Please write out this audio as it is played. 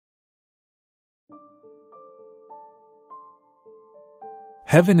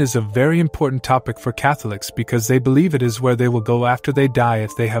Heaven is a very important topic for Catholics because they believe it is where they will go after they die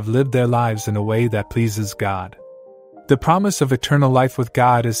if they have lived their lives in a way that pleases God. The promise of eternal life with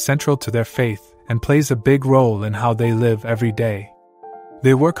God is central to their faith and plays a big role in how they live every day.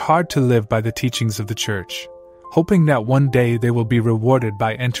 They work hard to live by the teachings of the Church, hoping that one day they will be rewarded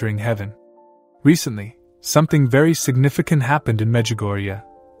by entering heaven. Recently, something very significant happened in Medjugorje,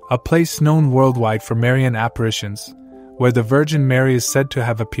 a place known worldwide for Marian apparitions, where the Virgin Mary is said to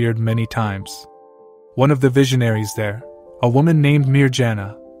have appeared many times. One of the visionaries there, a woman named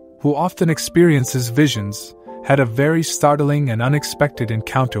Mirjana, who often experiences visions, had a very startling and unexpected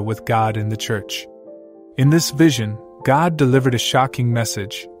encounter with God in the church. In this vision, God delivered a shocking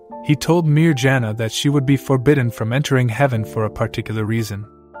message. He told Mirjana that she would be forbidden from entering heaven for a particular reason.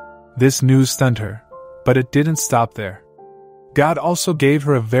 This news stunned her, but it didn't stop there. God also gave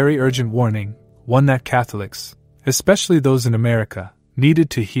her a very urgent warning, one that Catholics, especially those in America, needed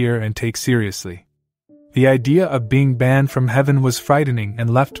to hear and take seriously. The idea of being banned from heaven was frightening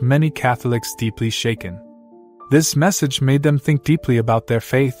and left many Catholics deeply shaken. This message made them think deeply about their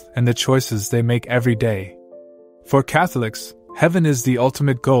faith and the choices they make every day. For Catholics, heaven is the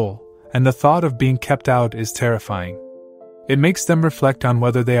ultimate goal, and the thought of being kept out is terrifying. It makes them reflect on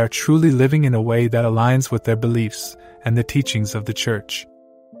whether they are truly living in a way that aligns with their beliefs and the teachings of the Church.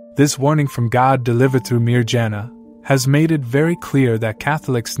 This warning from God delivered through Mirjana has made it very clear that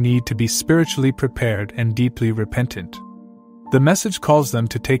Catholics need to be spiritually prepared and deeply repentant. The message calls them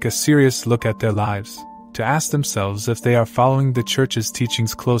to take a serious look at their lives, to ask themselves if they are following the Church's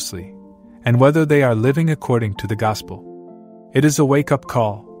teachings closely, and whether they are living according to the Gospel. It is a wake-up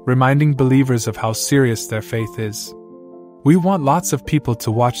call, reminding believers of how serious their faith is. We want lots of people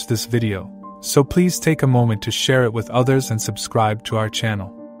to watch this video, so please take a moment to share it with others and subscribe to our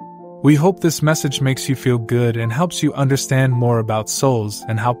channel. We hope this message makes you feel good and helps you understand more about souls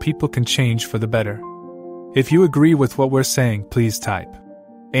and how people can change for the better. If you agree with what we're saying, please type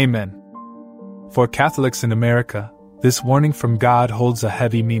Amen. For Catholics in America, this warning from God holds a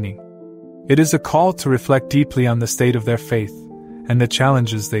heavy meaning. It is a call to reflect deeply on the state of their faith and the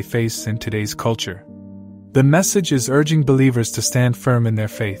challenges they face in today's culture. The message is urging believers to stand firm in their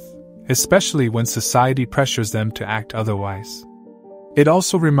faith, especially when society pressures them to act otherwise. It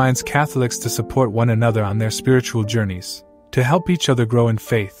also reminds Catholics to support one another on their spiritual journeys, to help each other grow in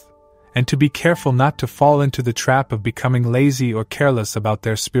faith, and to be careful not to fall into the trap of becoming lazy or careless about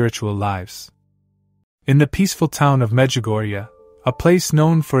their spiritual lives. In the peaceful town of Medjugorje, a place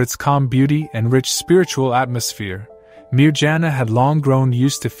known for its calm beauty and rich spiritual atmosphere, Mirjana had long grown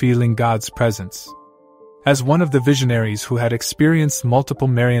used to feeling God's presence. As one of the visionaries who had experienced multiple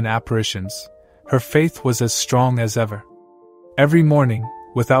Marian apparitions, her faith was as strong as ever. Every morning,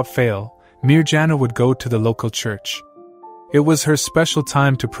 without fail, Mirjana would go to the local church. It was her special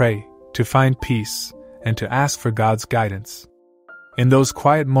time to pray, to find peace, and to ask for God's guidance. In those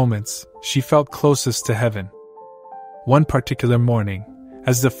quiet moments, she felt closest to heaven. One particular morning,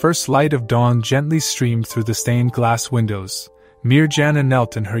 as the first light of dawn gently streamed through the stained glass windows, Mirjana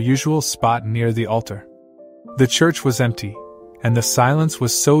knelt in her usual spot near the altar. The church was empty, and the silence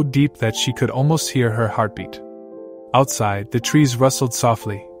was so deep that she could almost hear her heartbeat. Outside, the trees rustled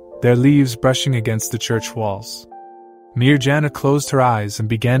softly, their leaves brushing against the church walls. Mirjana closed her eyes and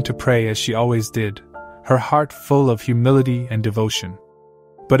began to pray as she always did, her heart full of humility and devotion.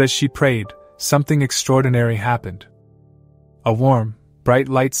 But as she prayed, something extraordinary happened. A warm, bright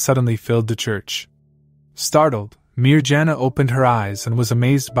light suddenly filled the church. Startled, Mirjana opened her eyes and was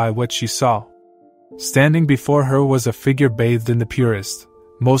amazed by what she saw. Standing before her was a figure bathed in the purest,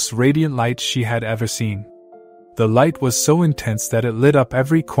 most radiant light she had ever seen. The light was so intense that it lit up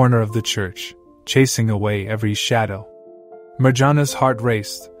every corner of the church, chasing away every shadow. Mirjana's heart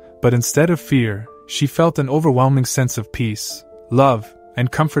raced, but instead of fear, she felt an overwhelming sense of peace, love, and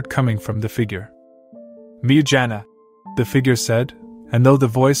comfort coming from the figure. "Mirjana," the figure said, and though the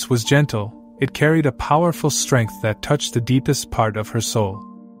voice was gentle, it carried a powerful strength that touched the deepest part of her soul.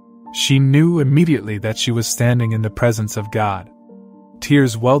 She knew immediately that she was standing in the presence of God.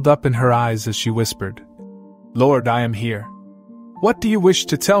 Tears welled up in her eyes as she whispered, "Lord, I am here. What do you wish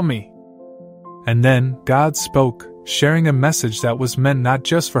to tell me?" And then God spoke, sharing a message that was meant not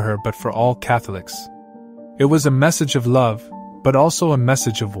just for her but for all Catholics. It was a message of love, but also a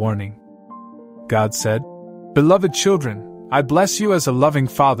message of warning. God said, "Beloved children, I bless you as a loving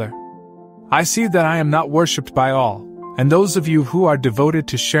Father. I see that I am not worshipped by all, and those of you who are devoted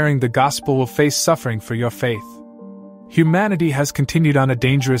to sharing the gospel will face suffering for your faith. Humanity has continued on a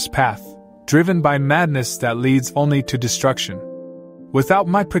dangerous path, driven by madness that leads only to destruction. Without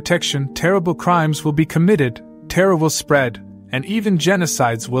my protection, terrible crimes will be committed, terror will spread, and even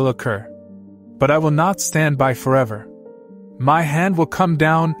genocides will occur. But I will not stand by forever. My hand will come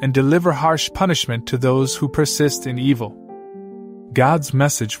down and deliver harsh punishment to those who persist in evil. God's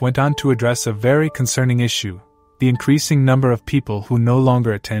message went on to address a very concerning issue: the increasing number of people who no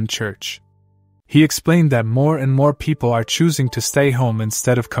longer attend church. He explained that more and more people are choosing to stay home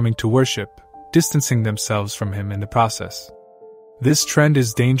instead of coming to worship, distancing themselves from Him in the process. This trend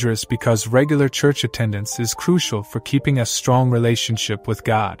is dangerous because regular church attendance is crucial for keeping a strong relationship with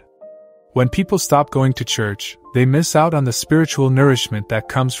God. When people stop going to church, they miss out on the spiritual nourishment that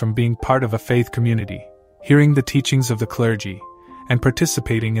comes from being part of a faith community, hearing the teachings of the clergy, and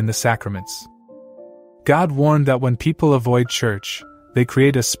participating in the sacraments. God warned that when people avoid church, they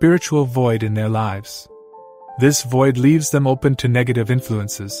create a spiritual void in their lives. This void leaves them open to negative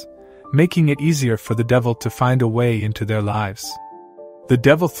influences, making it easier for the devil to find a way into their lives. The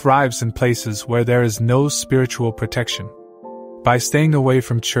devil thrives in places where there is no spiritual protection. By staying away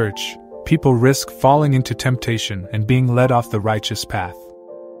from church, people risk falling into temptation and being led off the righteous path.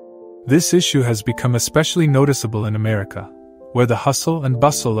 This issue has become especially noticeable in America, where the hustle and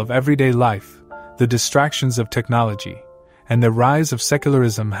bustle of everyday life, the distractions of technology, and the rise of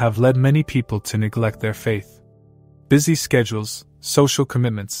secularism have led many people to neglect their faith. Busy schedules, social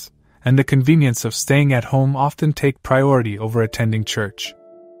commitments, and the convenience of staying at home often take priority over attending church.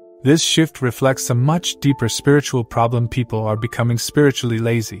 This shift reflects a much deeper spiritual problem: people are becoming spiritually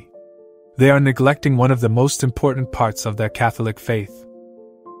lazy. They are neglecting one of the most important parts of their Catholic faith.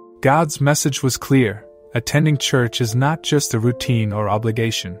 God's message was clear: attending church is not just a routine or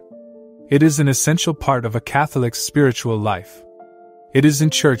obligation. It is an essential part of a Catholic's spiritual life. It is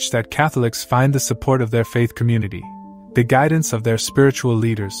in church that Catholics find the support of their faith community, the guidance of their spiritual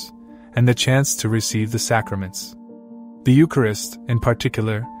leaders, and the chance to receive the sacraments. The Eucharist, in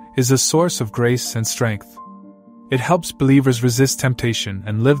particular, is a source of grace and strength. It helps believers resist temptation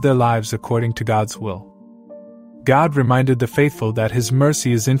and live their lives according to God's will. God reminded the faithful that His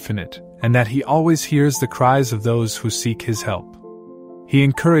mercy is infinite, and that He always hears the cries of those who seek His help. He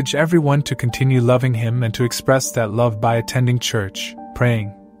encouraged everyone to continue loving Him and to express that love by attending church,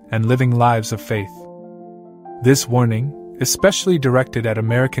 praying, and living lives of faith. This warning, especially directed at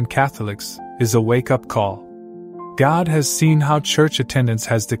American Catholics, is a wake-up call. God has seen how church attendance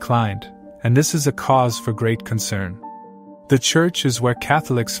has declined, and this is a cause for great concern. The church is where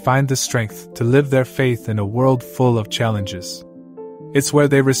Catholics find the strength to live their faith in a world full of challenges. It's where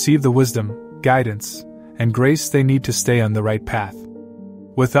they receive the wisdom, guidance, and grace they need to stay on the right path.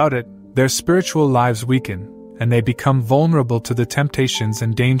 Without it, their spiritual lives weaken, and they become vulnerable to the temptations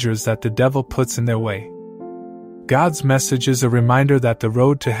and dangers that the devil puts in their way. God's message is a reminder that the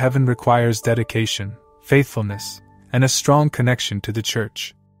road to heaven requires dedication, faithfulness, and a strong connection to the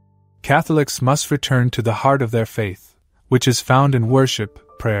church. Catholics must return to the heart of their faith, which is found in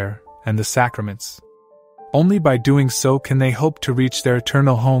worship, prayer, and the sacraments. Only by doing so can they hope to reach their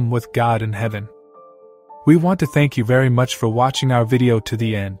eternal home with God in heaven. We want to thank you very much for watching our video to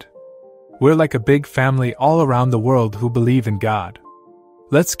the end. We're like a big family all around the world who believe in God.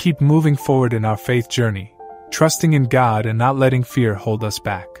 Let's keep moving forward in our faith journey, trusting in God and not letting fear hold us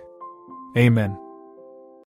back. Amen.